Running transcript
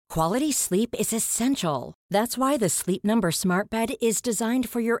Quality sleep is essential. That's why the Sleep Number Smart Bed is designed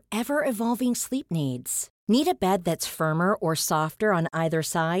for your ever-evolving sleep needs. Need a bed that's firmer or softer on either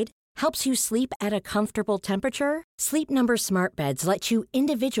side? Helps you sleep at a comfortable temperature? Sleep Number Smart Beds let you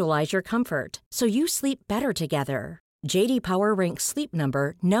individualize your comfort, so you sleep better together. J.D. Power ranks Sleep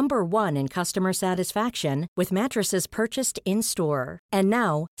Number #1 in customer satisfaction with mattresses purchased in-store. And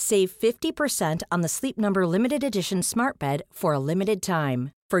now, save 50% on the Sleep Number Limited Edition Smart Bed for a limited time.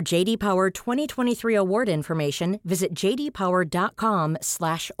 For J.D. Power 2023 award information, visit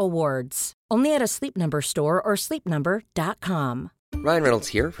jdpower.com/awards. Only at a Sleep Number store or sleepnumber.com. Ryan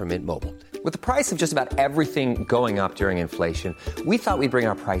Reynolds here from Mint Mobile. With the price of just about everything going up during inflation, we thought we'd bring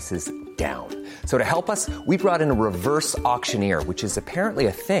our prices down. So to help us, we brought in a reverse auctioneer, which is apparently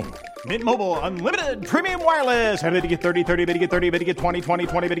a thing. Mint Mobile Unlimited Premium Wireless. How to get 30, 30, bit to get 30, bit to get 20, 20,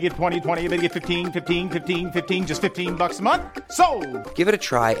 20, bit to get 20, 20, bit to get 15, 15, 15, 15, just $15 a month? Sold! Give it a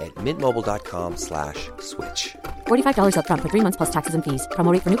try at mintmobile.com/switch. $45 up front for 3 months plus taxes and fees.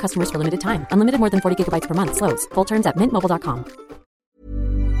 Promo rate for new customers for limited time. Unlimited more than 40 gigabytes per month. Slows full terms at mintmobile.com.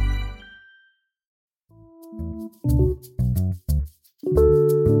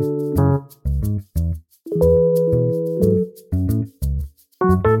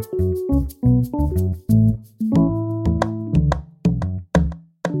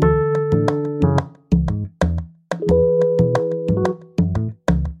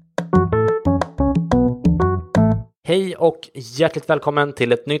 Hej och hjärtligt välkommen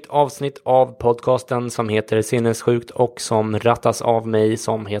till ett nytt avsnitt av podcasten som heter Sinnessjukt och som rattas av mig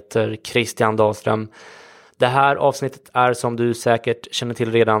som heter Christian Dahlström. Det här avsnittet är, som du säkert känner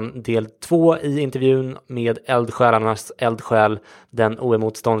till redan, del 2 i intervjun med eldsjälarnas eldsjäl, den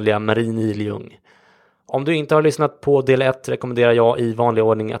oemotståndliga Marie Niljung. Om du inte har lyssnat på del 1 rekommenderar jag i vanlig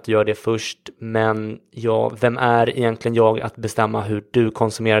ordning att du gör det först. Men ja, vem är egentligen jag att bestämma hur du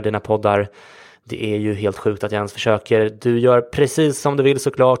konsumerar dina poddar? Det är ju helt sjukt att jag ens försöker. Du gör precis som du vill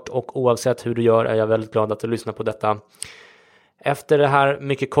såklart, och oavsett hur du gör är jag väldigt glad att du lyssnar på detta. Efter det här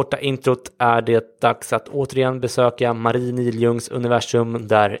mycket korta introt är det dags att återigen besöka Marie Niljungs universum,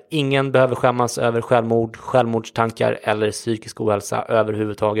 där ingen behöver skämmas över självmord, självmordstankar eller psykisk ohälsa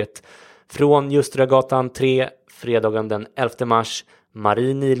överhuvudtaget. Från Ljusteragatan 3, fredagen den 11 mars.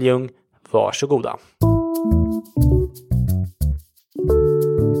 Marie Niljung, varsågoda.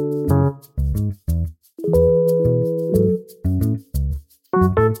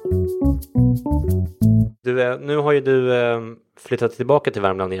 Nu har ju du flyttat tillbaka till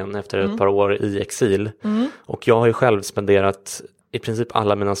Värmland igen efter ett par år i exil. Och jag har ju själv spenderat i princip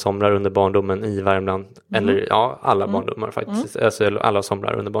alla mina somrar under barndomen i Värmland. Eller ja, alla barndomar faktiskt. Alltså alla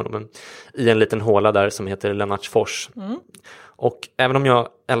somrar under barndomen. I en liten håla där som heter Lennartsfors. Och även om jag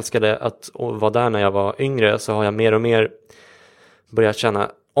älskade att vara där när jag var yngre, så har jag mer och mer börjat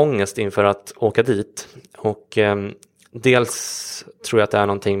känna ångest inför att åka dit. Och dels tror jag att det är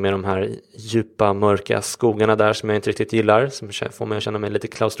någonting med de här djupa, mörka skogarna där som jag inte riktigt gillar. Som får mig att känna mig lite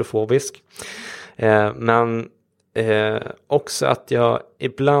klaustrofobisk. Men också att jag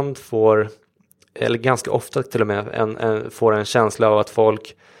ibland får, eller ganska ofta till och med, får en känsla av att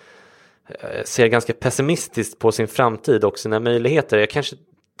folk ser ganska pessimistiskt på sin framtid och sina möjligheter. Jag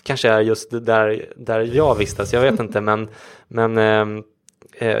kanske är just där jag vistas, jag vet inte, men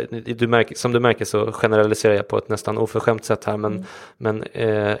som du märker så generaliserar jag på ett nästan oförskämt sätt här, men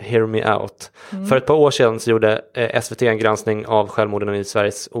hear me out. För ett par år sedan så gjorde SVT en granskning av självmorden i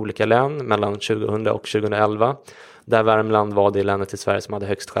Sveriges olika län mellan 2000 och 2011, där Värmland var det länet i Sverige som hade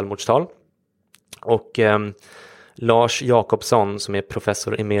högst självmordstal. Och Lars Jakobsson, som är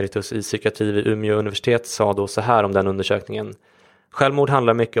professor emeritus i psykiatri vid Umeå universitet, sa då så här om den undersökningen: självmord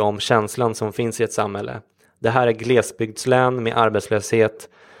handlar mycket om känslan som finns i ett samhälle. Det här är glesbygdslän med arbetslöshet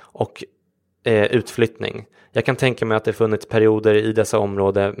och utflyttning. Jag kan tänka mig att det funnits perioder i dessa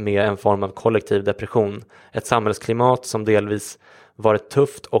områden med en form av kollektiv depression. Ett samhällsklimat som delvis varit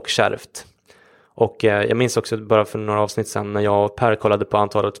tufft och kärvt. Och jag minns också bara för några avsnitt sedan när jag och Per kollade på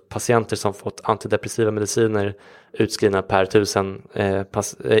antalet patienter som fått antidepressiva mediciner utskrivna per 1000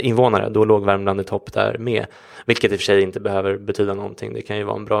 invånare. Då låg Värmland i topp där med. Vilket i och för sig inte behöver betyda någonting. Det kan ju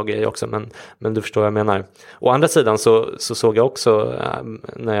vara en bra grej också, men du förstår vad jag menar. Å andra sidan så såg jag också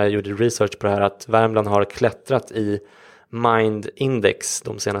när jag gjorde research på det här att Värmland har klättrat i Mind Index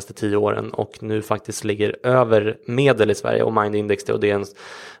de senaste 10 åren och nu faktiskt ligger över medel i Sverige. Och Mind Index, det är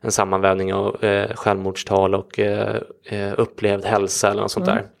en sammanvägning av självmordstal och upplevd hälsa eller något sånt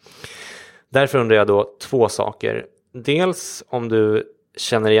där. Därför undrar jag då 2 saker. Dels om du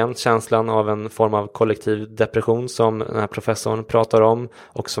känner igen känslan av en form av kollektiv depression som den här professorn pratar om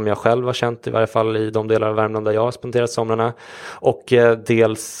och som jag själv har känt i varje fall i de delar av Värmland där jag har spenderat somrarna. Och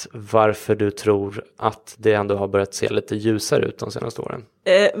dels varför du tror att det ändå har börjat se lite ljusare ut de senaste åren.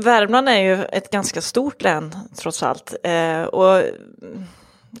 Värmland är ju ett ganska stort län trots allt. Och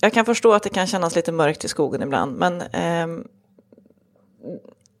jag kan förstå att det kan kännas lite mörkt i skogen ibland, men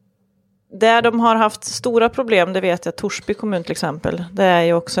där de har haft stora problem, det vet jag, Torsby kommun till exempel. Det är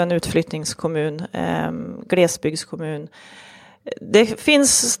ju också en utflyttningskommun, glesbygdskommun. Det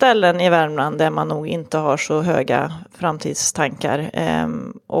finns ställen i Värmland där man nog inte har så höga framtidstankar.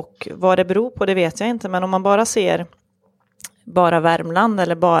 Och vad det beror på, det vet jag inte. Men om man bara ser bara Värmland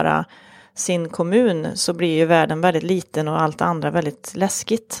eller bara sin kommun så blir ju världen väldigt liten och allt andra väldigt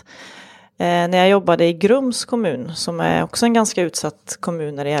läskigt. När jag jobbade i Grums kommun, som är också en ganska utsatt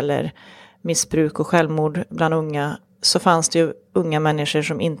kommun när det gäller missbruk och självmord bland unga, så fanns det ju unga människor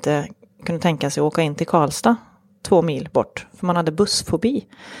som inte kunde tänka sig att åka in till Karlstad 2 mil bort, för man hade bussfobi.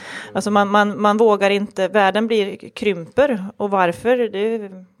 Alltså man vågar inte, världen krymper, och varför,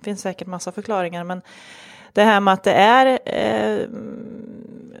 det finns säkert massa förklaringar, men det här med att det är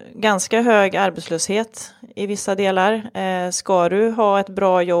ganska hög arbetslöshet i vissa delar. Ska du ha ett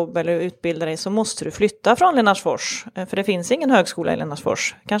bra jobb eller utbilda dig så måste du flytta från Lennartsfors. För det finns ingen högskola i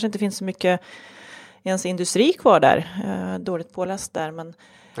Lennartsfors. Kanske inte finns så mycket ens industri kvar där. Dåligt påläst där. Men,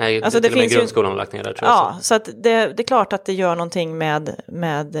 nej, alltså, det finns grundskolan ju lagt ner där, tror jag. Ja, så att det är klart att det gör någonting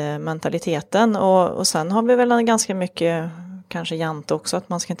med mentaliteten. Och sen har vi väl ganska mycket kanske jant också, att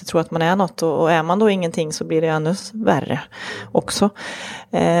man ska inte tro att man är något, och är man då ingenting så blir det ännu värre också.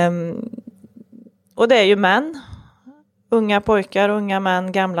 Och det är ju män, unga pojkar, unga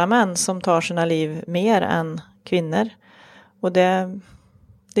män, gamla män som tar sina liv mer än kvinnor. Och det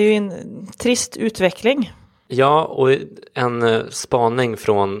är ju en trist utveckling. Ja, och en spaning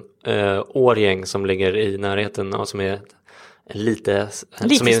från Årjäng som ligger i närheten och som är lite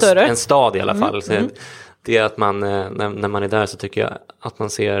som är större. En stad i alla fall. Det är att man, när man är där så tycker jag att man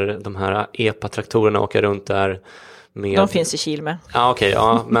ser de här EPA-traktorerna åka runt där med... De finns i Kil med. Ja, okej,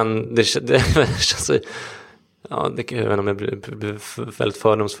 ja, men det känns... Ja, jag vet inte om jag blir väldigt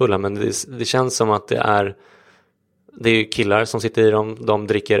fördomsfulla, men det känns som att det är ju killar som sitter i dem, de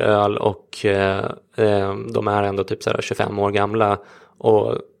dricker öl och de är ändå typ så här 25 år gamla,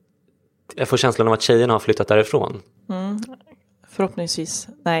 och jag får känslan av att tjejerna har flyttat därifrån. Förhoppningsvis.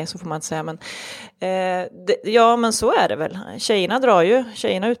 Nej, så får man inte säga. Men, ja, men så är det väl.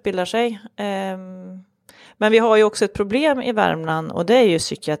 Tjejerna utbildar sig. Men vi har ju också ett problem i Värmland, och det är ju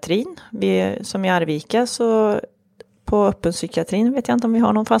psykiatrin. Som i Arvika, så på öppen psykiatrin vet jag inte om vi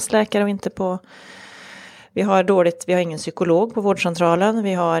har någon fastläkare och inte på... Vi har ingen psykolog på vårdcentralen.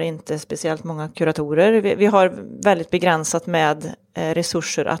 Vi har inte speciellt många kuratorer. Vi har väldigt begränsat med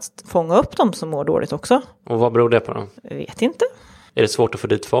resurser att fånga upp dem som mår dåligt också. Och vad beror det på då? Jag vet inte. Är det svårt att få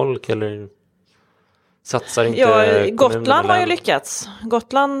dit folk, eller satsar inte Gotland har ju lyckats.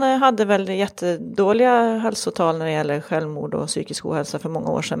 Gotland hade väl jättedåliga hälsotal när det gäller självmord och psykisk ohälsa för många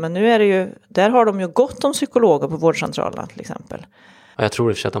år sedan. Men nu är det ju, där har de ju gott om psykologer på vårdcentralen till exempel. Ja, jag tror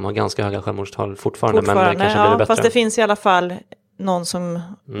i och för sig att de har ganska höga självmordstal fortfarande, men det kanske blir bättre. Fast det finns i alla fall någon som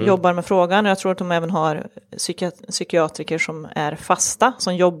jobbar med frågan. Jag tror att de även har psykiatriker som är fasta,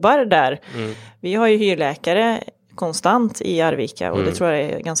 som jobbar där. Vi har ju hyrläkare konstant i Arvika, och det tror jag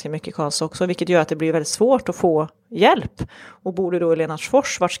är ganska mycket i Karlstad också, vilket gör att det blir väldigt svårt att få hjälp. Och bor du då i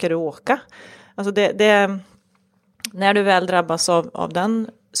Lennartsfors, vart ska du åka? Alltså när du väl drabbas av den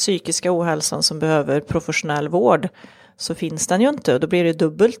psykiska ohälsan som behöver professionell vård, så finns den ju inte, och då blir det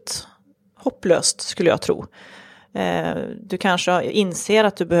dubbelt hopplöst, skulle jag tro. Du kanske inser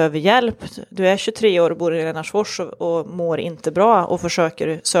att du behöver hjälp. Du är 23 år och bor i Lennartsfors och mår inte bra och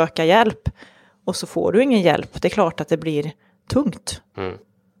försöker söka hjälp, och så får du ingen hjälp. Det är klart att det blir tungt.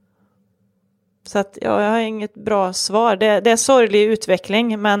 Så att, jag har inget bra svar. Det är sorglig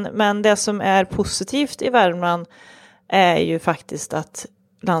utveckling, men det som är positivt i Värmland är ju faktiskt att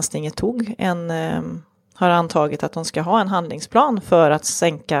landstinget har antagit att de ska ha en handlingsplan för att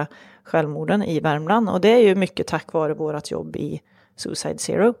sänka självmorden i Värmland. Och det är ju mycket tack vare vårt jobb i Suicide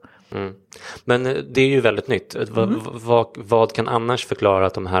Zero. Men det är ju väldigt nytt. Vad kan annars förklara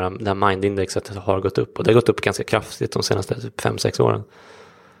att det här mindindexet har gått upp? Och det har gått upp ganska kraftigt de senaste 5-6 åren.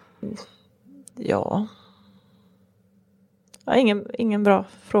 Ja, ingen bra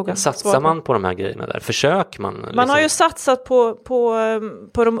fråga. Satsar man på de här grejerna där? Försöker man? Man har ju satsat på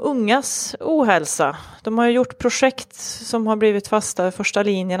de ungas ohälsa. De har ju gjort projekt som har blivit fasta i första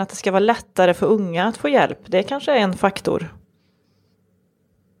linjen, att det ska vara lättare för unga att få hjälp. Det kanske är en faktor.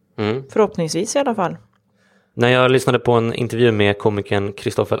 Förhoppningsvis i alla fall. När jag lyssnade på en intervju med komikern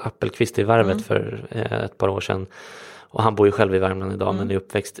Kristoffer Appelqvist i Värvet för ett par år sedan, och han bor ju själv i Värmland idag men är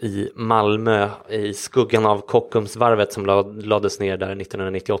uppväxt i Malmö i skuggan av Kockumsvarvet som lades ner där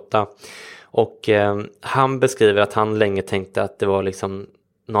 1998. Och han beskriver att han länge tänkte att det var liksom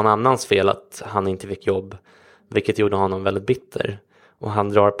någon annans fel att han inte fick jobb, vilket gjorde honom väldigt bitter. Och han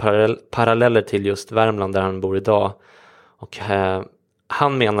drar paralleller till just Värmland där han bor idag. Och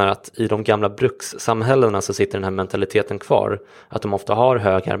han menar att i de gamla brukssamhällena så sitter den här mentaliteten kvar. Att de ofta har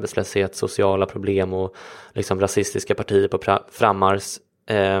hög arbetslöshet, sociala problem och liksom rasistiska partier på frammarsch.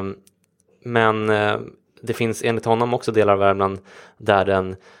 Men det finns enligt honom också delar av Värmland där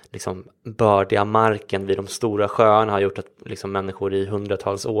den liksom bördiga marken vid de stora sjöarna har gjort att liksom människor i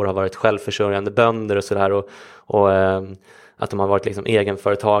hundratals år har varit självförsörjande bönder och sådär. Och att de har varit liksom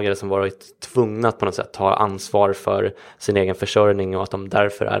egenföretagare som varit tvungna att på något sätt ta ansvar för sin egen försörjning, och att de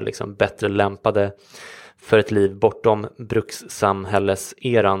därför är liksom bättre lämpade för ett liv bortom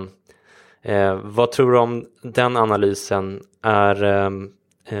brukssamhälleseran. Vad tror du om den analysen? Är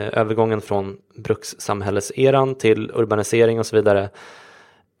övergången från brukssamhälleseran till urbanisering och så vidare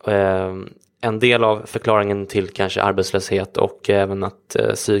en del av förklaringen till kanske arbetslöshet och även att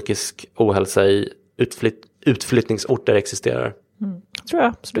psykisk ohälsa i utflyttningsorter existerar? Tror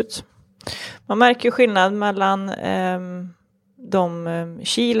jag, absolut. Man märker ju skillnad mellan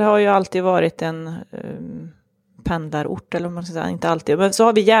Kil har ju alltid varit en pendlarort, eller man ska säga, inte alltid, men så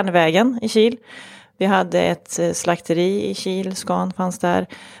har vi järnvägen i Kil. Vi hade ett slakteri i Kil, Scan fanns där.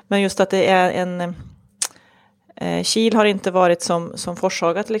 Men just att det är Kil har inte varit som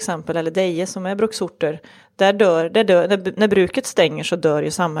Forshaga till exempel, eller Deje som är bruksorter. När bruket stänger så dör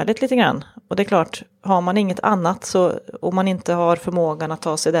ju samhället lite grann. Och det är klart, har man inget annat så, och man inte har förmågan att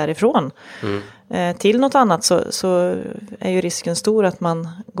ta sig därifrån till något annat så är ju risken stor att man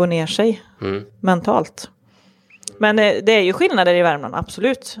går ner sig mentalt. Men det är ju skillnader i Värmland,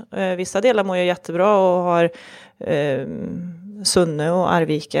 absolut. Vissa delar mår ju jättebra och har Sunne och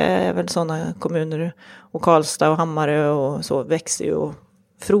Arvika är väl sådana kommuner, och Karlstad och Hammarö och så växer ju och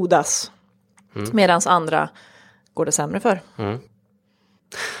frodas. Medan andra går det sämre för.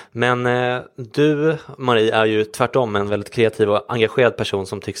 Men du, Marie, är ju tvärtom en väldigt kreativ och engagerad person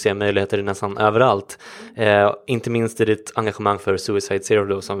som tycks se möjligheter i nästan överallt. Inte minst i ditt engagemang för Suicide Zero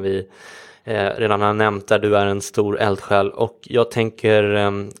då, som vi redan har nämnt, där du är en stor eldsjäl. Och jag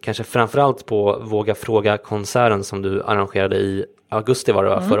tänker kanske framförallt på Våga fråga-konserten som du arrangerade i augusti var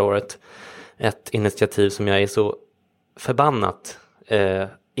det förra året. Ett initiativ som jag är så förbannat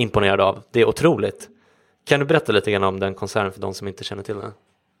imponerad av. Det är otroligt. Kan du berätta lite grann om den konserten för de som inte känner till den?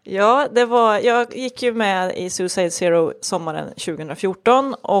 Ja, jag gick ju med i Suicide Zero sommaren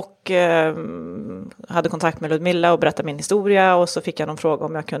 2014 och hade kontakt med Ludmilla och berättade min historia, och så fick jag någon fråga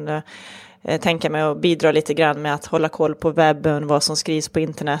om jag kunde tänka mig att bidra lite grann med att hålla koll på webben, vad som skrivs på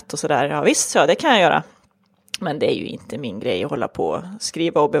internet och sådär. Ja visst, det kan jag göra. Men det är ju inte min grej att hålla på,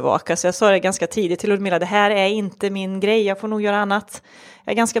 skriva och bevaka. Så jag sa det ganska tidigt till Ludmilla, det här är inte min grej, jag får nog göra annat.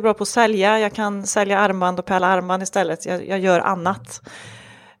 Jag är ganska bra på att sälja, jag kan sälja armband och pärla armband istället. Jag gör annat.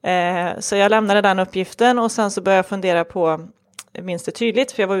 Så jag lämnade den uppgiften, och sen så började jag fundera på, minns det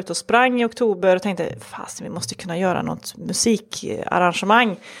tydligt, för jag var ute och sprang i oktober och tänkte, fast vi måste kunna göra något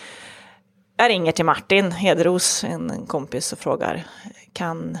musikarrangemang. Jag ringer till Martin Hederos, en kompis, och frågar,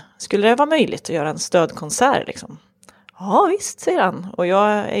 skulle det vara möjligt att göra en stödkonsert liksom? Ja visst, säger han. Och jag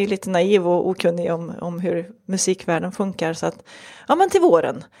är ju lite naiv och okunnig om hur musikvärlden funkar, så att, ja men till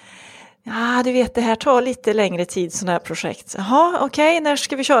våren. Ja, du vet, det här tar lite längre tid, sådana här projekt. Jaha, okej, när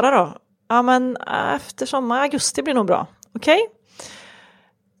ska vi köra då? Ja, men efter sommar, augusti blir nog bra. Okej.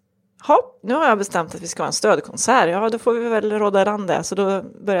 Ja, nu har jag bestämt att vi ska ha en stödkonsert. Ja, då får vi väl råda land det. Så då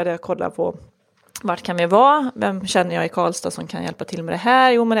började jag kolla på vart kan vi vara? Vem känner jag i Karlstad som kan hjälpa till med det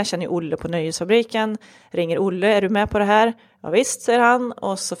här? Jo, men jag känner Olle på Nöjesfabriken. Ringer Olle, är du med på det här? Ja visst, säger han.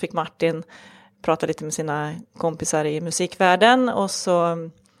 Och så fick Martin prata lite med sina kompisar i musikvärlden. Och så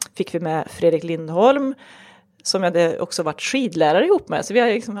fick vi med Fredrik Lindholm, som jag hade också varit skidlärare ihop med. Så vi har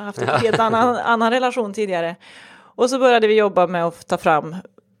liksom haft en helt annan relation tidigare. Och så började vi jobba med att ta fram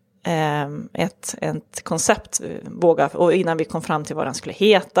ett koncept, och innan vi kom fram till vad den skulle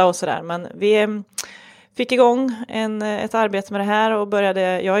heta och sådär. Men vi fick igång ett arbete med det här och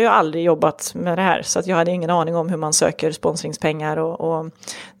började, jag har ju aldrig jobbat med det här, så att jag hade ingen aning om hur man söker sponsringspengar, och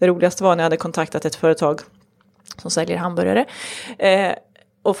det roligaste var när jag hade kontaktat ett företag som säljer hamburgare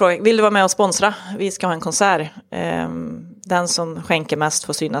och frågade, vill du vara med och sponsra? Vi ska ha en konsert. Den som skänker mest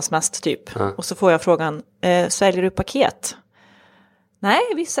får synas mest typ. Och så får jag frågan, säljer du paket? Nej,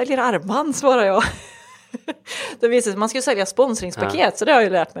 vi säljer armband, svarar jag. Det visar sig att man ska sälja sponsringspaket, så det har jag ju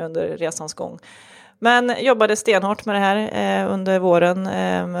lärt mig under resans gång. Men jobbade stenhårt med det här under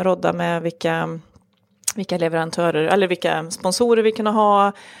våren. Rodda med vilka leverantörer eller vilka sponsorer vi kunde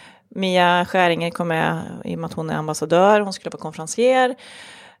ha. Mia Skäringer kom med i och med att hon är ambassadör. Hon skulle vara konferencier.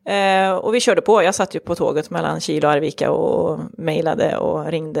 Och vi körde på. Jag satt ju på tåget mellan Kil och Arvika och mejlade och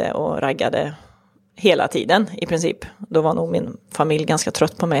ringde och raggade hela tiden i princip. Då var nog min familj ganska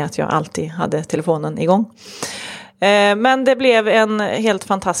trött på mig att jag alltid hade telefonen igång. Men det blev en helt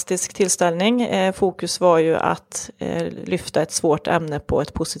fantastisk tillställning. Fokus var ju att lyfta ett svårt ämne på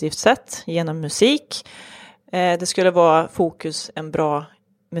ett positivt sätt genom musik. Det skulle vara fokus en bra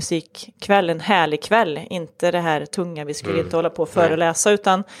musikkväll, en härlig kväll. Inte det här tunga, vi skulle inte hålla på och föreläsa,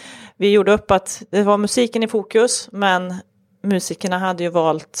 utan vi gjorde upp att det var musiken i fokus, men musikerna hade ju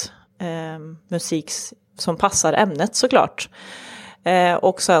valt musik som passar ämnet såklart.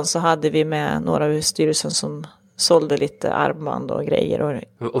 Och sen så hade vi med några ur styrelsen som sålde lite armband och grejer.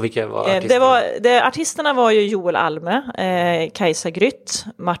 Och vilka var artisterna? Artisterna var ju Joel Alme, Kajsa Grytt,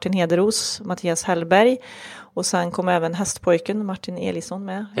 Martin Hederos, Mattias Hellberg. Och sen kom även hästpojken Martin Elisson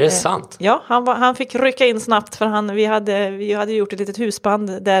med. Är det sant? Ja, han fick rycka in snabbt för vi hade gjort ett litet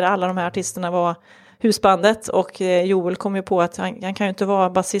husband där alla de här artisterna var husbandet. Och Joel kom ju på att han kan ju inte vara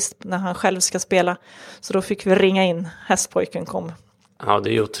basist när han själv ska spela. Så då fick vi ringa in, hästpojken kom. Ja, det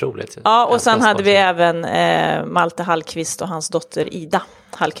är ju otroligt. Ja, och sen hade vi även Malte Hallqvist och hans dotter Ida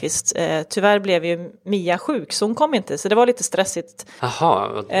Hallqvist. Tyvärr blev ju Mia sjuk, så hon kom inte. Så det var lite stressigt.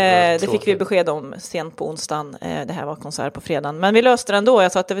 Jaha. Det fick vi besked om sent på onsdagen. Det här var konsert på fredagen. Men vi löste det ändå.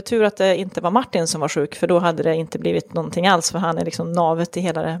 Jag sa att det var tur att det inte var Martin som var sjuk. För då hade det inte blivit någonting alls. För han är liksom navet i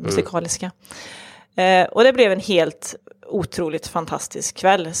hela det musikaliska. Och det blev en helt otroligt fantastisk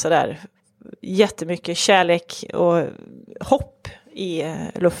kväll. Sådär jättemycket kärlek och hopp i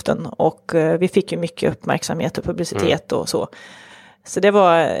luften, och vi fick ju mycket uppmärksamhet och publicitet och så. Så det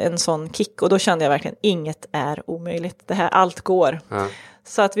var en sån kick, och då kände jag verkligen inget är omöjligt. Det här, allt går. Ja.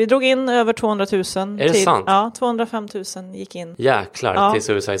 Så att vi drog in över 200 000. Är det sant? Ja, 205 000 gick in. Jäklar, till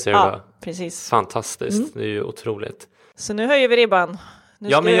Suicide Zero. Ja, precis. Fantastiskt, det är ju otroligt. Så nu höjer vi ribban.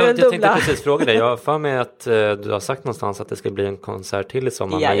 Ja, men jag tänkte precis fråga dig. Jag har för mig att du har sagt någonstans att det ska bli en konsert till i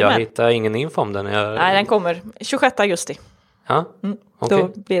sommar. Men jag hittar ingen info om den. Nej, den kommer 26 augusti. Ja, okay. Då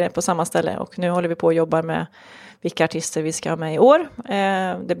blir det på samma ställe, och nu håller vi på att jobba med vilka artister vi ska ha med i år.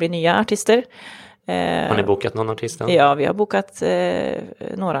 Det blir nya artister. Har ni bokat någon artist? Ja, vi har bokat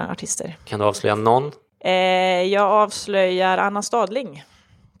några artister. Kan du avslöja någon? Jag avslöjar Anna Stadling.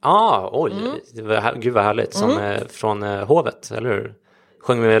 Oj. Gud vad härligt. Som från Hovet, eller hur?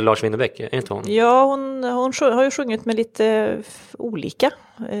 Sjöng med Lars Winnerbäck, är inte hon? Ja, hon har ju sjungit med lite olika.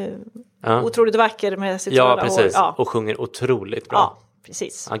 Otroligt vacker med sitt ja, precis. Hår. Ja, och sjunger otroligt bra. Ja,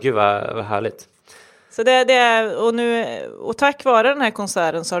 precis. Ja, gud vad härligt. Så det är, och tack vare den här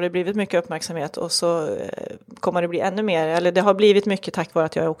konserten så har det blivit mycket uppmärksamhet, och så kommer det bli ännu mer, eller det har blivit mycket tack vare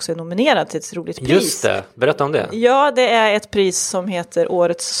att jag också är nominerad till ett roligt pris. Just det, berätta om det. Ja, det är ett pris som heter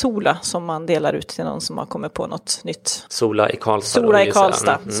Årets Sola, som man delar ut till någon som har kommit på något nytt. Sola i Karlstad. Sola i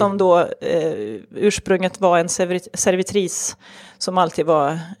Karlstad, som då ursprunget var en servitris som alltid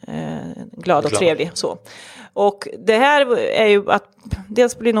var glad och trevlig. Så. Och det här är ju att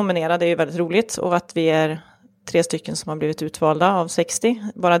dels bli nominerad är ju väldigt roligt, och att vi är 3 stycken som har blivit utvalda av 60.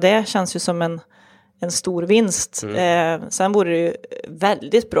 Bara det känns ju som en stor vinst. Sen vore det ju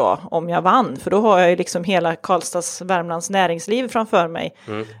väldigt bra om jag vann, för då har jag ju liksom hela Karlstads, Värmlands näringsliv framför mig.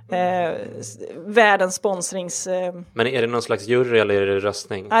 Världens sponsrings... Men är det någon slags jury eller är det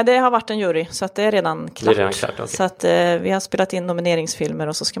röstning? Nej, det har varit en jury, så att det är redan klart. Det är redan klart, okay. Så att vi har spelat in nomineringsfilmer,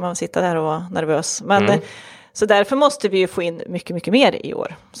 och så ska man sitta där och vara nervös. Men så därför måste vi ju få in mycket, mycket mer i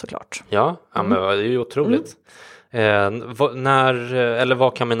år, såklart. Ja, men det är ju otroligt.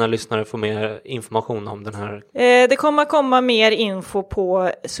 Vad kan mina lyssnare få mer information om den här? Det kommer komma mer info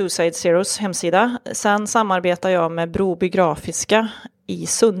på Suicide Zeros hemsida. Sen samarbetar jag med Broby Grafiska i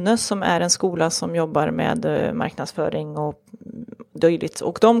Sunne, som är en skola som jobbar med marknadsföring och dylikt.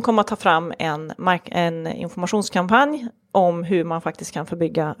 Och de kommer att ta fram en informationskampanj om hur man faktiskt kan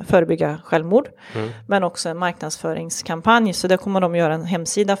förebygga självmord. Men också en marknadsföringskampanj. Så det kommer de göra en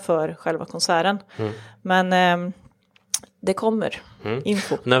hemsida för själva konserten. Men det kommer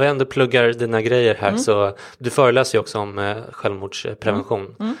info. När vi ändå pluggar dina grejer här, så du föreläser ju också om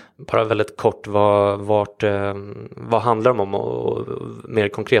självmordsprevention. Bara väldigt kort, vad handlar det om, och mer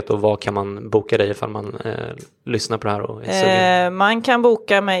konkret, och vad kan man boka dig ifall man lyssnar på det här och är man kan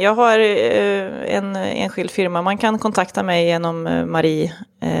boka mig. Jag har en enskild firma. Man kan kontakta mig genom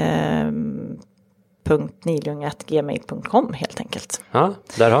marie.nilung@gmail.com helt enkelt. Ja,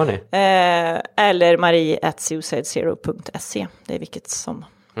 där har ni. Eller marie@suicidezero.se. Det är vilket som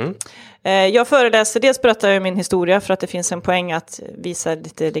Jag föreläser, dels berättar jag min historia för att det finns en poäng att visa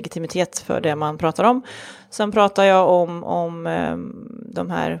lite legitimitet för det man pratar om. Sen pratar jag om de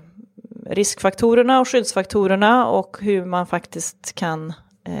här riskfaktorerna och skyddsfaktorerna och hur man faktiskt kan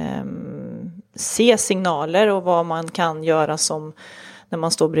se signaler och vad man kan göra som när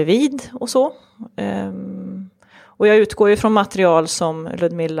man står bredvid och så. Och jag utgår ju från material som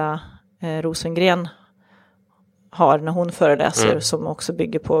Ludmilla Rosengren har när hon föreläser som också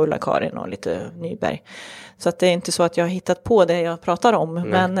bygger på Ulla-Karin och lite Nyberg. Så att det är inte så att jag har hittat på det jag pratar om.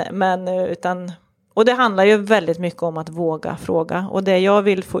 Och det handlar ju väldigt mycket om att våga fråga. Och det jag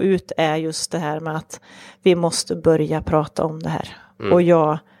vill få ut är just det här med att vi måste börja prata om det här. Och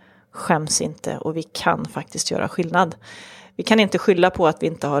jag skäms inte och vi kan faktiskt göra skillnad. Vi kan inte skylla på att vi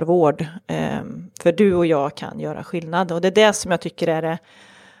inte har vård. För du och jag kan göra skillnad. Och det är det som jag tycker är det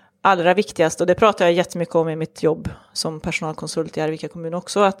allra viktigaste. Och det pratar jag jättemycket om i mitt jobb som personalkonsult i Arvika kommun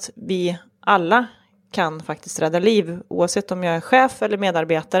också. Att vi alla kan faktiskt rädda liv. Oavsett om jag är chef eller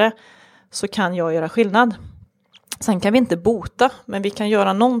medarbetare så kan jag göra skillnad. Sen kan vi inte bota, men vi kan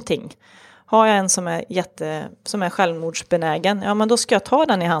göra någonting. Har jag en som är självmordsbenägen, ja men då ska jag ta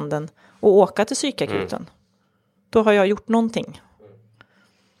den i handen och åka till psykakuten. Då har jag gjort någonting.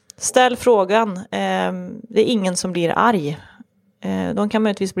 Ställ frågan. Det är ingen som blir arg. De kan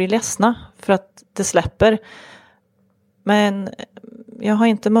möjligtvis bli ledsna för att det släpper. Men jag har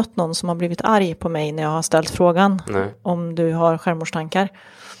inte mött någon som har blivit arg på mig när jag har ställt frågan. Om du har självmordstankar.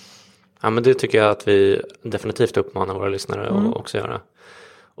 Ja, men det tycker jag att vi definitivt uppmanar våra lyssnare att också göra.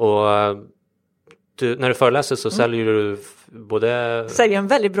 Och när du föreläser så säljer du både... Säljer en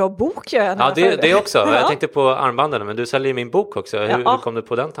väldigt bra bok gör jag. Ja, det också. Jag tänkte på armbanden, men du säljer min bok också. Hur kom du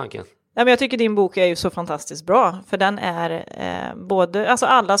på den tanken? Ja, men jag tycker din bok är ju så fantastiskt bra. För den är alltså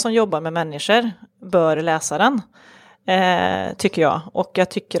alla som jobbar med människor bör läsa den. Tycker jag. Och jag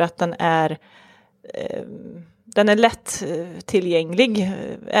tycker att den är lätt tillgänglig.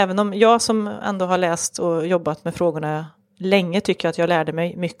 Även om jag som ändå har läst och jobbat med frågorna länge tycker att jag lärde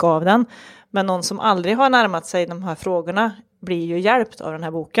mig mycket av den. Men någon som aldrig har närmat sig de här frågorna blir ju hjälpt av den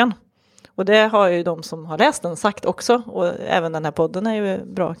här boken. Och det har ju de som har läst den sagt också. Och även den här podden är ju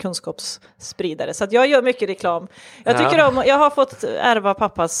bra kunskapsspridare. Så att jag gör mycket reklam. Jag har fått ärva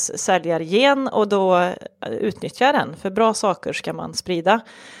pappas säljargen och då utnyttjar jag den. För bra saker ska man sprida.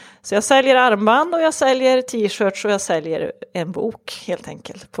 Så jag säljer armband och jag säljer t-shirts och jag säljer en bok helt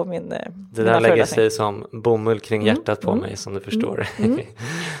enkelt på min det där lägger sig som bomull kring hjärtat på mig som du förstår.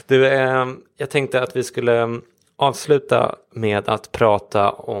 Du, jag tänkte att vi skulle avsluta med att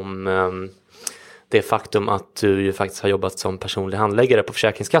prata om det faktum att du ju faktiskt har jobbat som personlig handläggare på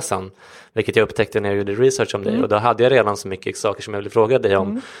Försäkringskassan. Vilket jag upptäckte när jag gjorde research om dig. Och då hade jag redan så mycket saker som jag ville fråga dig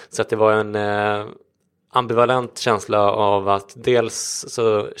om. Så att det var en ambivalent känsla av att dels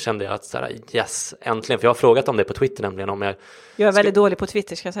så kände jag att så här, yes, äntligen. För jag har frågat om det på Twitter nämligen. Om jag är väldigt dålig på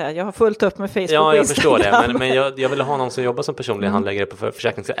Twitter ska jag säga. Jag har fullt upp med Facebook och Instagram. Ja, jag förstår det. Men jag ville ha någon som jobbar som personlig handläggare på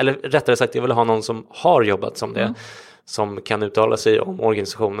Försäkringskassan. Eller rättare sagt, jag ville ha någon som har jobbat som det. Som kan uttala sig om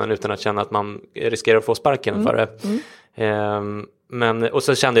organisationen utan att känna att man riskerar att få sparken för det. Och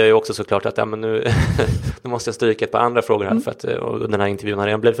så kände jag ju också såklart att nu måste jag stryka ett par andra frågor här för att den här intervjun har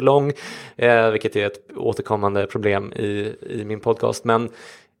redan blivit för lång, vilket är ett återkommande problem i min podcast. Men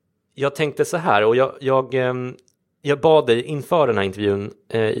jag tänkte så här, och jag bad dig inför den här intervjun,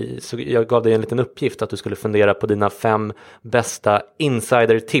 så jag gav dig en liten uppgift att du skulle fundera på dina 5 bästa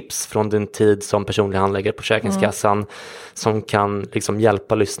insider-tips från din tid som personlig handläggare på Försäkringskassan som kan liksom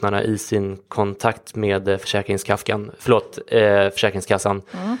hjälpa lyssnarna i sin kontakt med Försäkringskassan.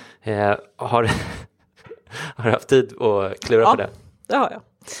 Har du haft tid att klura på det? Det har jag.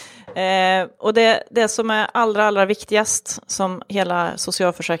 Och det som är allra viktigast som hela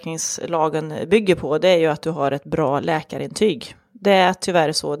socialförsäkringslagen bygger på, det är ju att du har ett bra läkarintyg. Det är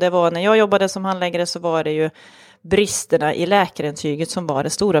tyvärr så. Det var när jag jobbade som handläggare så var det ju bristerna i läkarintyget som var det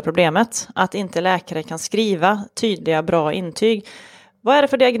stora problemet. Att inte läkare kan skriva tydliga, bra intyg. Vad är det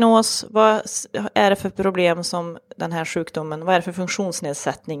för diagnos? Vad är det för problem som den här sjukdomen? Vad är det för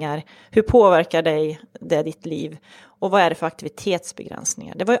funktionsnedsättningar? Hur påverkar det ditt liv? Och vad är det för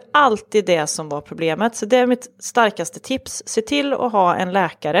aktivitetsbegränsningar? Det var ju alltid det som var problemet. Så det är mitt starkaste tips. Se till att ha en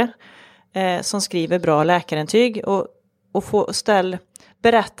läkare som skriver bra läkarintyg. Och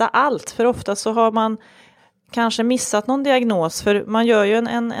berätta allt. För ofta så har man kanske missat någon diagnos. För man gör ju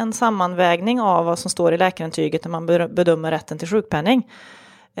en sammanvägning av vad som står i läkarintyget när man bedömer rätten till sjukpenning.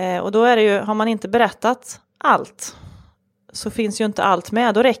 Och då är det ju, har man inte berättat allt så finns ju inte allt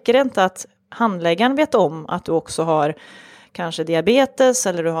med. Då räcker det inte att handläggaren vet om att du också har kanske diabetes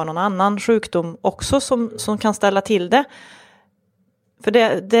eller du har någon annan sjukdom också som kan ställa till det. För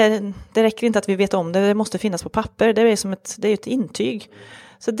det räcker inte att vi vet om det. Det måste finnas på papper. Det är ett intyg.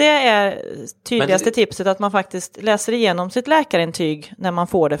 Så det är tydligaste tipset, att man faktiskt läser igenom sitt läkarintyg när man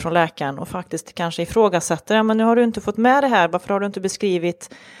får det från läkaren och faktiskt kanske ifrågasätter. Men nu har du inte fått med det här. Varför har du inte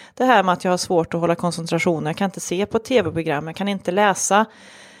beskrivit det här med att jag har svårt att hålla koncentrationen? Jag kan inte se på tv-program. Jag kan inte läsa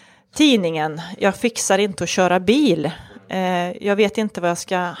tidningen. Jag fixar inte att köra bil. Jag vet inte vad jag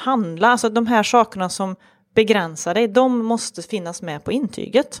ska handla. Alltså de här sakerna som begränsar dig, de måste finnas med på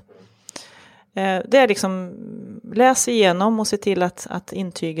intyget. Det är liksom, läs igenom och se till att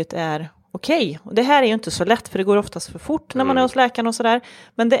intyget är okej. Och det här är ju inte så lätt, för det går oftast för fort när man är hos läkaren och sådär.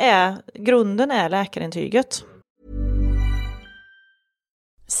 Men grunden är läkarintyget.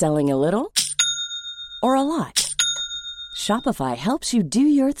 Selling a little or a lot? Shopify helps you do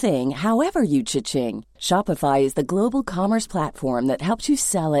your thing however you cha-ching. Shopify is the global commerce platform that helps you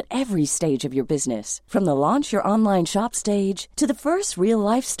sell at every stage of your business. From the launch your online shop stage to the first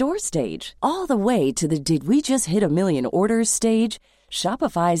real-life store stage, all the way to the did we just hit a million orders stage.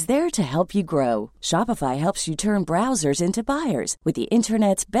 Shopify is there to help you grow. Shopify helps you turn browsers into buyers with the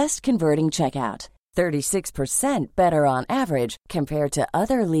internet's best converting checkout. 36% better on average compared to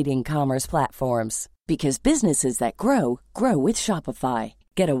other leading commerce platforms. Because businesses that grow, grow with Shopify.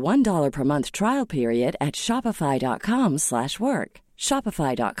 Get a $1 per month trial period at shopify.com/work.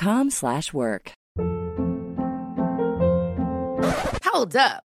 Shopify.com/work. Hold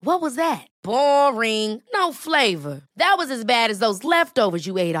up. What was that? Boring. No flavor. That was as bad as those leftovers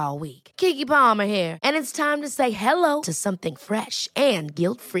you ate all week. Keke Palmer here. And it's time to say hello to something fresh and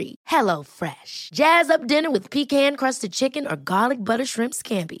guilt-free. Hello Fresh. Jazz up dinner with pecan-crusted chicken or garlic butter shrimp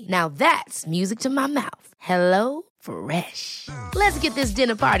scampi. Now that's music to my mouth. Hello Fresh. Let's get this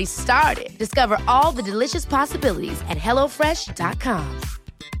dinner party started. Discover all the delicious possibilities at hellofresh.com.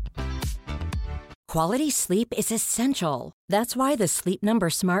 Quality sleep is essential. That's why the Sleep Number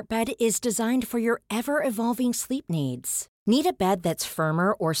Smart Bed is designed for your ever-evolving sleep needs. Need a bed that's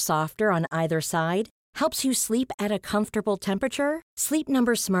firmer or softer on either side? Helps you sleep at a comfortable temperature? Sleep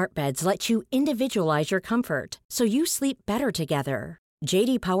Number Smart Beds let you individualize your comfort, so you sleep better together.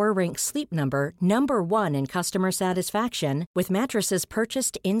 J.D. Power ranks Sleep Number #1 in customer satisfaction with mattresses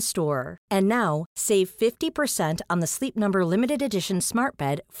purchased in-store. And now, save 50% on the Sleep Number Limited Edition Smart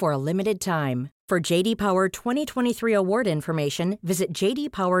Bed for a limited time. For JD Power 2023 award information, visit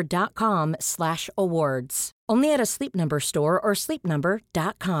jdpower.com/awards. Only at a Sleep Number store or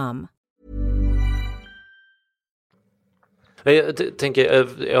sleepnumber.com. Jag tänker,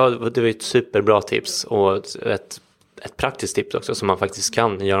 det var ett superbra tips och ett praktiskt tips också som man faktiskt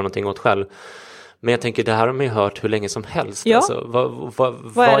kan göra någonting åt själv. Men jag tänker, det här har man ju hört hur länge som helst. Ja. Alltså,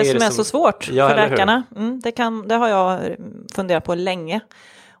 vad är det som är så svårt för läkarna? Det har jag funderat på länge.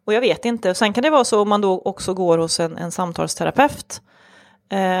 Och jag vet inte. Sen kan det vara så om man då också går hos en samtalsterapeut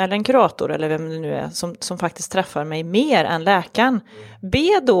eller en kurator eller vem det nu är som faktiskt träffar mig mer än läkaren.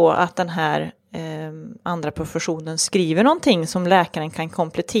 Be då att den här andra professionen skriver någonting som läkaren kan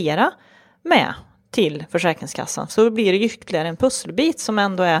komplettera med till Försäkringskassan. Så blir det ytterligare en pusselbit som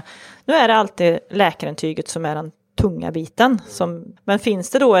ändå är, nu är det alltid läkarintyget som är den tunga biten. Men finns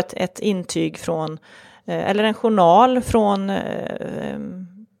det då ett intyg från, eller en journal från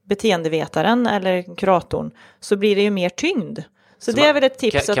beteendevetaren eller kuratorn, så blir det ju mer tyngd. Så det är väl ett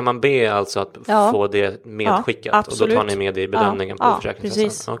tips. Kan man be alltså att få det medskickat? Ja, och då tar ni med det i bedömningen på Försäkringskassan?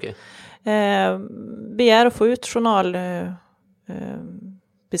 Precis. Okay. Begär att få ut journal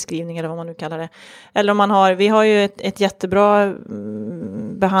beskrivning eller vad man nu kallar det. Eller om vi har ju ett jättebra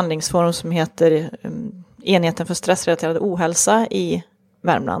behandlingsforum som heter Enheten för stressrelaterad ohälsa i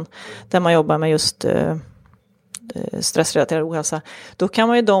Värmland, där man jobbar med just stressrelaterad ohälsa. Då kan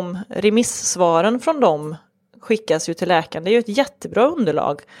man ju remissvaren från dem skickas ju till läkaren. Det är ju ett jättebra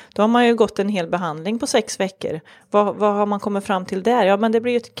underlag. Då har man ju gått en hel behandling på 6 veckor. Vad har man kommit fram till där? Ja, men det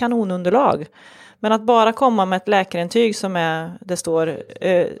blir ju ett kanonunderlag. Men att bara komma med ett läkarintyg det står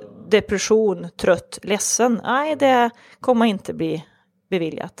depression, trött, ledsen. Nej, det kommer inte bli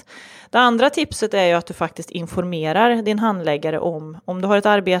beviljat. Det andra tipset är ju att du faktiskt informerar din handläggare om du har ett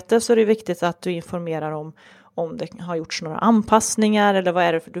arbete, så är det viktigt att du informerar om det har gjorts några anpassningar eller vad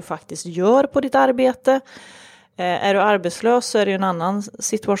är det du faktiskt gör på ditt arbete. Är du arbetslös så är det ju en annan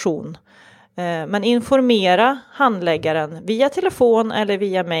situation. Men informera handläggaren via telefon eller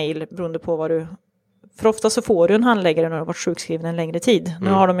via mail beroende på vad du... För ofta så får du en handläggare när du har varit sjukskriven en längre tid. Nu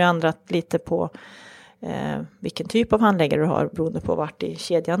har de ju ändrat lite på vilken typ av handläggare du har beroende på vart i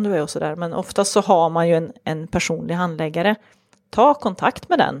kedjan du är och sådär. Men ofta så har man ju en personlig handläggare. Ta kontakt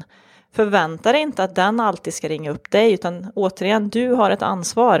med den. Förvänta dig inte att den alltid ska ringa upp dig, utan återigen, du har ett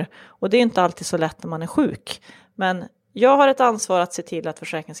ansvar. Och det är inte alltid så lätt när man är sjuk. Men Jag har ett ansvar att se till att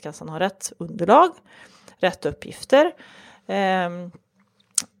Försäkringskassan har rätt underlag, rätt uppgifter.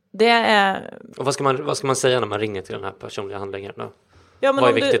 Det är... Och vad ska man säga när man ringer till den här personliga handläggaren då? Ja, men vad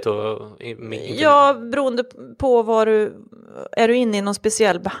är viktigt att... Ja, beroende på vad är du inne i någon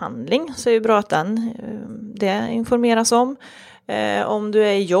speciell behandling så är det bra att det informeras om. Om du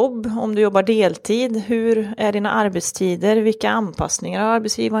är i jobb, om du jobbar deltid, hur är dina arbetstider, vilka anpassningar har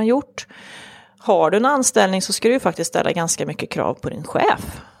arbetsgivaren gjort? Har du en anställning så ska du ju faktiskt ställa ganska mycket krav på din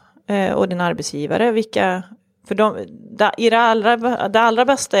chef och din arbetsgivare. Det allra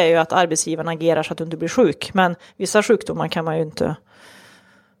bästa är ju att arbetsgivaren agerar så att du inte blir sjuk, men vissa sjukdomar kan man ju inte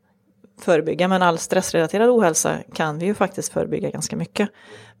förebygga, men all stressrelaterad ohälsa kan vi ju faktiskt förebygga ganska mycket.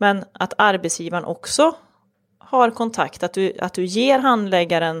 Men att arbetsgivaren också har kontakt, att du ger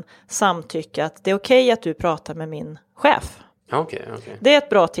handläggaren samtycke att det är okej att du pratar med min chef. Okay. Det är ett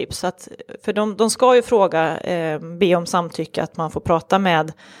bra tips, för de ska ju be om samtycke att man får prata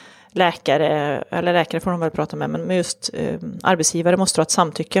med läkare, eller läkare får de väl prata med, men just arbetsgivare måste ha ett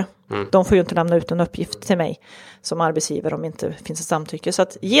samtycke. De får ju inte lämna ut en uppgift till mig som arbetsgivare om inte finns ett samtycke. Så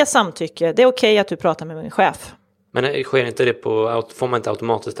att ge samtycke, det är okej att du pratar med min chef. Men sker inte det får man inte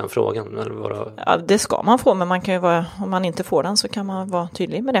automatiskt den frågan? Eller bara... Ja, det ska man få, men man kan ju om man inte får den så kan man vara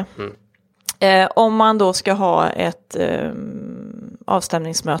tydlig med det. Om man då ska ha ett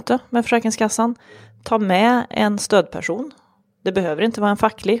avstämningsmöte med Försäkringskassan, ta med en stödperson. Det behöver inte vara en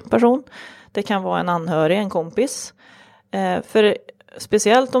facklig person. Det kan vara en anhörig, en kompis. För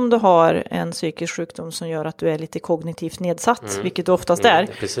speciellt om du har en psykisk sjukdom som gör att du är lite kognitivt nedsatt, vilket du oftast är,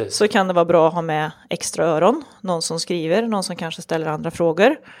 så kan det vara bra att ha med extra öron. Någon som skriver, någon som kanske ställer andra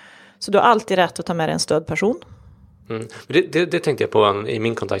frågor. Så du har alltid rätt att ta med dig en stödperson. Det tänkte jag på i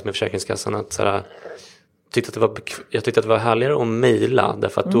min kontakt med Försäkringskassan, att jag tyckte att det var härligare att mejla,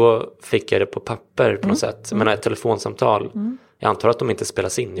 därför att då fick jag det på papper på något sätt. Men ett telefonsamtal, jag antar att de inte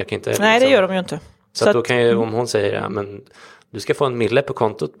spelas in. Jag kan inte, nej, det gör de ju inte. Så att då kan jag, om hon säger, men du ska få en mille på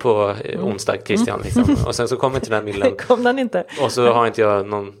kontot på onsdag, Christian. Liksom. Och sen så kommer inte den millen. Kom den inte. Och så har inte jag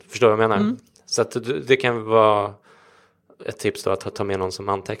någon, förstår vad jag menar? Så att det kan vara ett tips då, att ta med någon som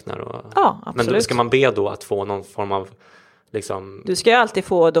antecknar. Ja, absolut. Men då ska man be då att få någon form av liksom... Du ska ju alltid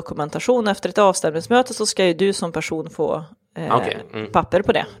få dokumentation efter ett avstämningsmöte, så ska ju du som person få papper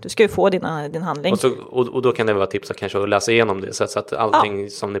på det. Du ska ju få din handling. Och då kan det vara tips att kanske läsa igenom det så att allting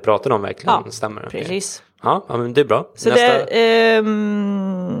som ni pratar om verkligen stämmer. Precis. Ja, men det är bra. Så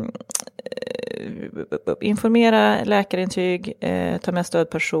informera läkarintyg, ta med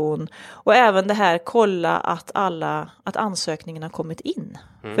stödperson, och även det här, kolla att ansökningen har kommit in.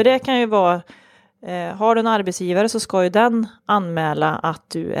 För det kan ju vara, har du en arbetsgivare så ska ju den anmäla att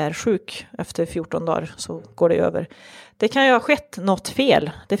du är sjuk efter 14 dagar, så går det över. Det kan ju ha skett något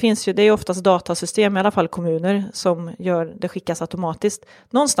fel. Det är ju oftast datasystem, i alla fall kommuner, som gör det, skickas automatiskt.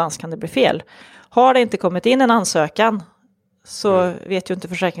 Någonstans kan det bli fel. Har det inte kommit in en ansökan så vet ju inte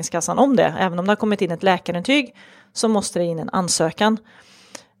Försäkringskassan om det. Även om det har kommit in ett läkarintyg så måste det in en ansökan.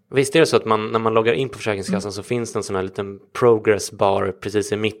 Visst är det så att när man loggar in på Försäkringskassan så finns det en sån här liten progress bar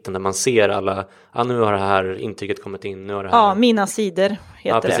precis i mitten där man ser alla, nu har det här intyget kommit in, nu har det här... Ja, mina sidor heter det.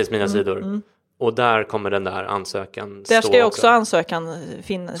 Ja, precis, mina sidor. Och där kommer den där ansökan där ska ju också ansökan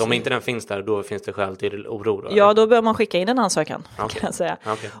finnas. Så om inte den finns där, då finns det skäl till oro? Då, ja, då bör man skicka in en ansökan, kan jag säga.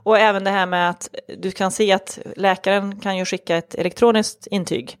 Okay. Och även det här med att du kan se att läkaren kan ju skicka ett elektroniskt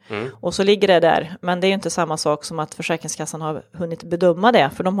intyg. Och så ligger det där. Men det är ju inte samma sak som att Försäkringskassan har hunnit bedöma det.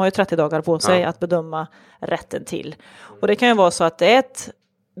 För de har ju 30 dagar på sig att bedöma rätten till. Och det kan ju vara så att det är ett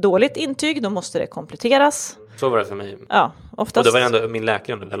dåligt intyg, då måste det kompletteras. Så var det för mig. Ja, oftast. Och det var ändå min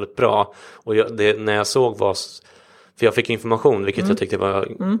läkare väldigt bra. Och när jag såg för jag fick information, vilket jag tyckte var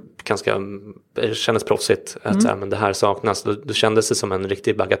ganska, det kändes proffsigt. Att men det här saknas. Då kändes det som en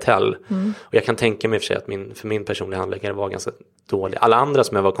riktig bagatell. Och jag kan tänka mig för sig att för min personliga handläggare var ganska dålig. Alla andra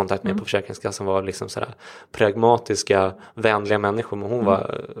som jag var i kontakt med på Försäkringskassan var liksom sådär pragmatiska, vänliga människor. Men hon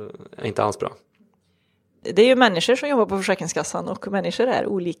var inte alls bra. Det är ju människor som jobbar på Försäkringskassan, och människor är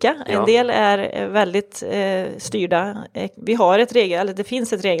olika. En del är väldigt styrda. Vi har det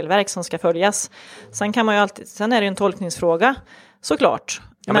finns ett regelverk som ska följas. Sen är det ju en tolkningsfråga, såklart.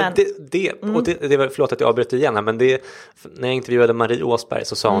 Ja, men det var, förlåt att jag avbryter igen här, men när jag intervjuade Marie Åsberg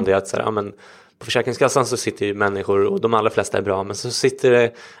så sa hon det att på Försäkringskassan så sitter ju människor, och de allra flesta är bra, men så sitter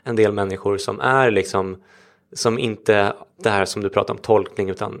det en del människor som är liksom, som inte det här som du pratar om tolkning,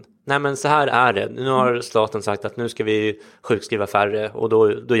 utan nej, men så här är det. Nu har staten sagt att nu ska vi sjukskriva färre, och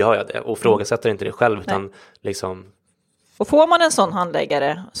då gör jag det. Och frågasätter inte det själv, utan liksom... Och får man en sån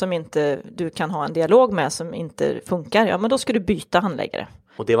handläggare som inte du kan ha en dialog med, som inte funkar, ja, men då ska du byta handläggare.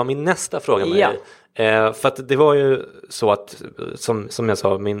 Och det var min nästa fråga med dig. För att det var ju så att, som jag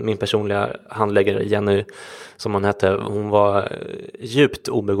sa, min personliga handläggare Jenny, som hon hette, hon var djupt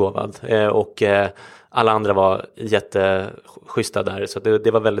obegåvad. Och alla andra var jätteschyssta där. Så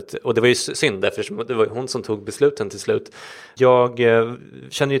det var väldigt, och det var ju synd eftersom det var hon som tog besluten till slut. Jag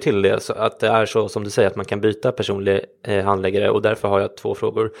känner ju till det, så att det är så som du säger att man kan byta personlig handläggare, och därför har jag 2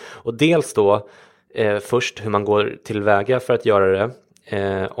 frågor. Och dels då först hur man går tillväga för att göra det.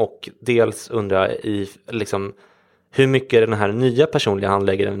 Och dels undrar jag liksom, hur mycket den här nya personliga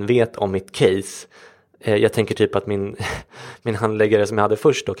handläggaren vet om mitt case. Jag tänker typ att min handläggare som jag hade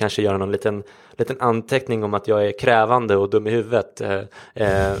först då kanske gör någon liten anteckning om att jag är krävande och dum i huvudet.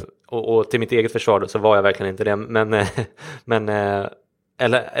 Och till mitt eget försvar då, så var jag verkligen inte det. Men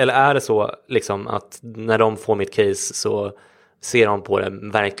eller är det så liksom att när de får mitt case så ser de på det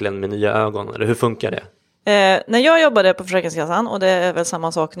verkligen med nya ögon? Eller hur funkar det? När jag jobbade på Försäkringskassan, och det är väl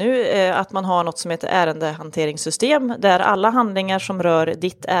samma sak nu, att man har något som heter ärendehanteringssystem där alla handlingar som rör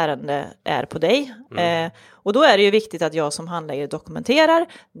ditt ärende är på dig. Och då är det ju viktigt att jag som handläggare dokumenterar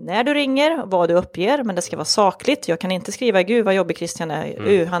när du ringer, vad du uppger, men det ska vara sakligt. Jag kan inte skriva, gud vad jobbig Christian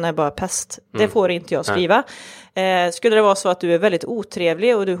är, han är bara pest. Det får inte jag skriva. Skulle det vara så att du är väldigt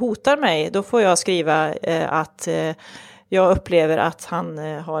otrevlig och du hotar mig, då får jag skriva att... jag upplever att han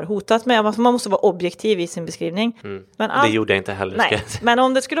har hotat mig. Man måste vara objektiv i sin beskrivning. Men det gjorde jag inte heller. Nej, men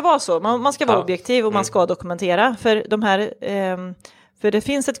om det skulle vara så. Man ska vara objektiv och man ska dokumentera. För det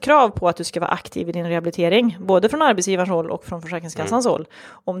finns ett krav på att du ska vara aktiv i din rehabilitering. Både från arbetsgivarens håll och från Försäkringskassans håll.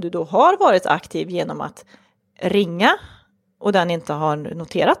 Om du då har varit aktiv genom att ringa och den inte har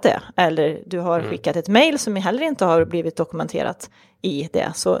noterat det. Eller du har skickat ett mejl som heller inte har blivit dokumenterat i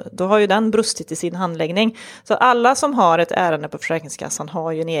det. Så då har ju den brustit i sin handläggning. Så alla som har ett ärende på Försäkringskassan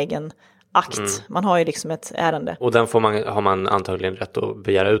har ju en egen akt. Man har ju liksom ett ärende. Och den har man antagligen rätt att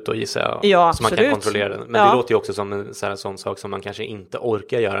begära ut och gissa. Ja, så man kan kontrollera den. Men det låter ju också som en sån sak som man kanske inte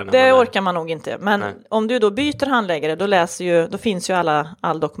orkar göra. Det orkar man nog inte. Men om du då byter handläggare, då finns ju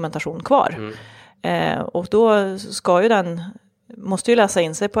all dokumentation kvar. Och då ska ju måste ju läsa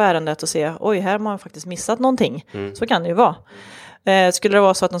in sig på ärendet och se, oj, här har man faktiskt missat någonting. Så kan det ju vara. Skulle det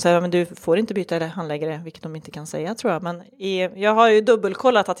vara så att de säger, men du får inte byta handläggare, vilket de inte kan säga, tror jag. Men jag har ju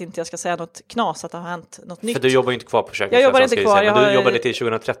dubbelkollat att inte jag ska säga något knas, att det har hänt något nytt. För du jobbar ju inte kvar på Försäkringskassan. Jag jobbar inte kvar. Men du jobbade till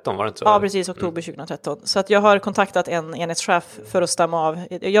 2013, var det inte så? Ja, precis, oktober 2013. Så att jag har kontaktat en enhetschef för att stämma av.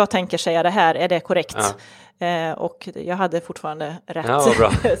 Jag tänker säga det här, är det korrekt? Ja. Och jag hade fortfarande rätt. Ja,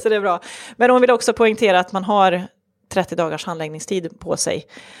 bra. Så det är bra. Men hon vill också poängtera att man har 30 dagars handläggningstid på sig.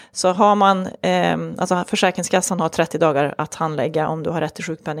 Så har man, alltså Försäkringskassan har 30 dagar att handlägga om du har rätt till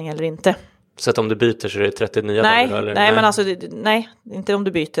sjukpenning eller inte. Så att om du byter så är det 39 dagar? Eller? Nej, men alltså, nej, inte om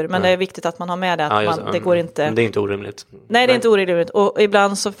du byter. Men det är viktigt att man har med det. Att det går inte... Det är inte orimligt. Nej, det är inte orimligt. Och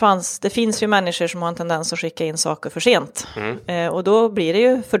ibland så finns ju människor som har en tendens att skicka in saker för sent. Och då blir det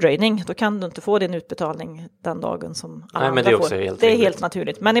ju fördröjning. Då kan du inte få din utbetalning den dagen som alla andra det är får. också helt det är helt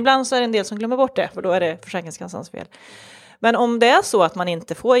naturligt. Men ibland så är det en del som glömmer bort det. För då är det Försäkringskassans fel. Men om det är så att man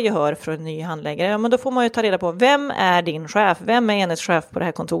inte får gehör från en ny handläggare, men då får man ju ta reda på, vem är din chef? Vem är enhetschef på det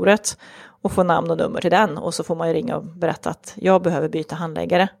här kontoret? Och få namn och nummer till den. Och så får man ju ringa och berätta att jag behöver byta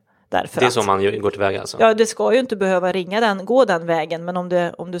handläggare. Därför det är så man går tillväga alltså? Ja, det ska ju inte behöva gå den vägen. Men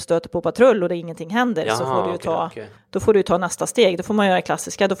om du stöter på patrull och det ingenting händer, så får du då får du ta nästa steg. Då får man göra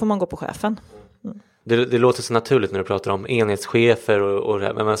klassiska, då får man gå på chefen. Det låter så naturligt när du pratar om enhetschefer och det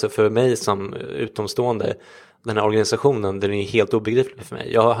här. Men alltså för mig som utomstående, den här organisationen, den är helt obegriplig för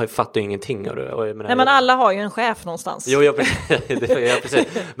mig. Jag fattar ju ingenting av det. Nej, men alla har ju en chef någonstans. Jo, precis.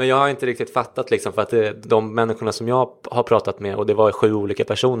 Men jag har inte riktigt fattat liksom, för att de människorna som jag har pratat med, och det var 7 olika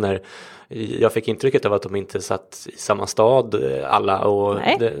personer, jag fick intrycket av att de inte satt i samma stad alla,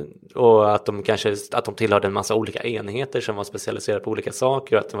 och att de tillhörde en massa olika enheter som var specialiserade på olika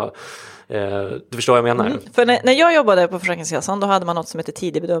saker, att det var, du förstår vad jag menar. För när jag jobbade på Försäkringskassan, då hade man något som heter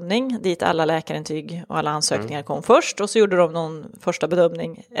tidig bedömning, dit alla läkarintyg och alla ansökningar kom först, och så gjorde de någon första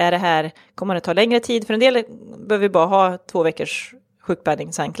bedömning. Kommer det ta längre tid? För en del behöver vi bara ha 2 veckors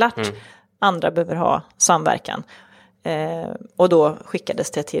sjukpenning, sen klart. Andra behöver ha samverkan. Och då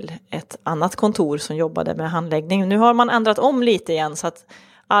skickades det till ett annat kontor som jobbade med handläggning. Nu har man ändrat om lite igen, så att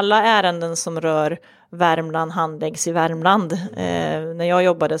alla ärenden som rör Värmland handläggs i Värmland. När jag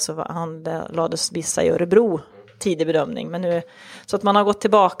jobbade så lades vissa i Örebro, tidig bedömning. Men nu, så att man har gått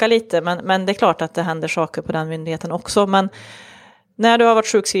tillbaka lite. Men det är klart att det händer saker på den myndigheten också. Men när du har varit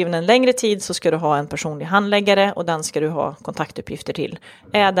sjukskriven en längre tid så ska du ha en personlig handläggare, och den ska du ha kontaktuppgifter till.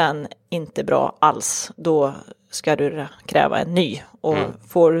 Är den inte bra alls, då ska du kräva en ny. Och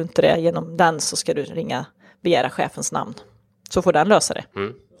får du inte det genom den, så ska du begära chefens namn. så får den lösa det.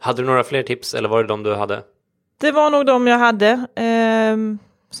 Hade du några fler tips eller var det de du hade? Det var nog de jag hade.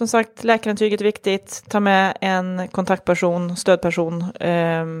 Som sagt, läkarintyget är viktigt. Ta med en kontaktperson, stödperson.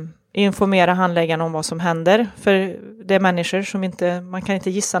 Informera handläggaren om vad som händer. För det är människor som man kan inte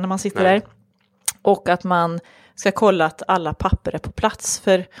gissa när man sitter där. Och att man ska kolla att alla papper är på plats.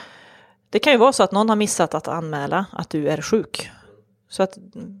 För det kan ju vara så att någon har missat att anmäla att du är sjuk. Så att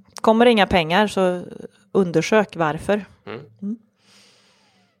kommer det inga pengar så undersök varför.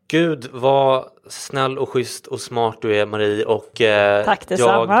 Gud, vad snäll och schysst och smart du är, Marie. Och tack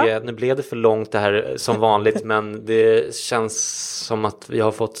detsamma. nu blev det för långt det här som vanligt, men det känns som att vi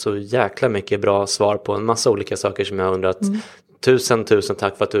har fått så jäkla mycket bra svar på en massa olika saker som jag har undrat. Tusen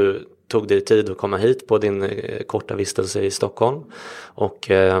tack för att du tog dig tid att komma hit på din korta vistelse i Stockholm. Och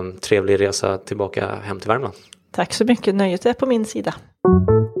trevlig resa tillbaka hem till Värmland. Tack så mycket, nöjet är på min sida.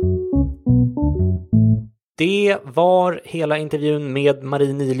 Det var hela intervjun med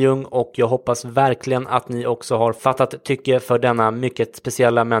Marie Niljung och jag hoppas verkligen att ni också har fattat tycke för denna mycket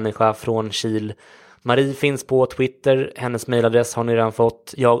speciella människa från Kil. Marie finns på Twitter, hennes mejladress har ni redan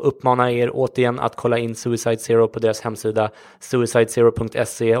fått. Jag uppmanar er återigen att kolla in Suicide Zero på deras hemsida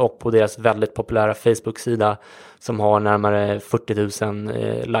suicidezero.se och på deras väldigt populära Facebook-sida som har närmare 40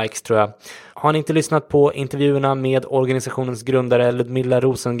 000 likes tror jag. Har ni inte lyssnat på intervjuerna med organisationens grundare Ludmilla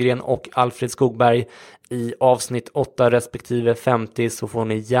Rosengren och Alfred Skogberg i avsnitt 8 respektive 50 så får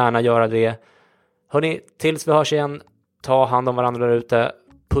ni gärna göra det. Hörrni, tills vi hörs igen, ta hand om varandra där ute.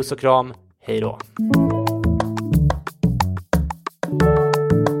 Puss och kram, hej då!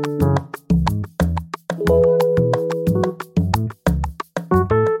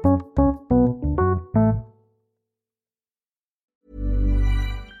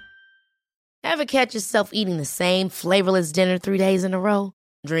 Ever catch yourself eating the same flavorless dinner 3 days in a row?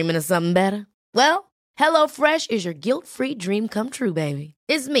 Dreaming of something better? Well, HelloFresh is your guilt-free dream come true, baby.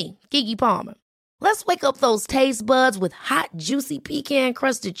 It's me, Keke Palmer. Let's wake up those taste buds with hot, juicy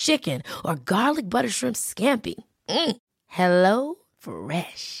pecan-crusted chicken or garlic butter shrimp scampi. Hello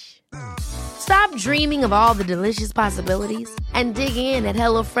Fresh. Stop dreaming of all the delicious possibilities and dig in at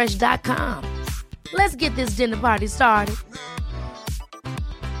HelloFresh.com. Let's get this dinner party started.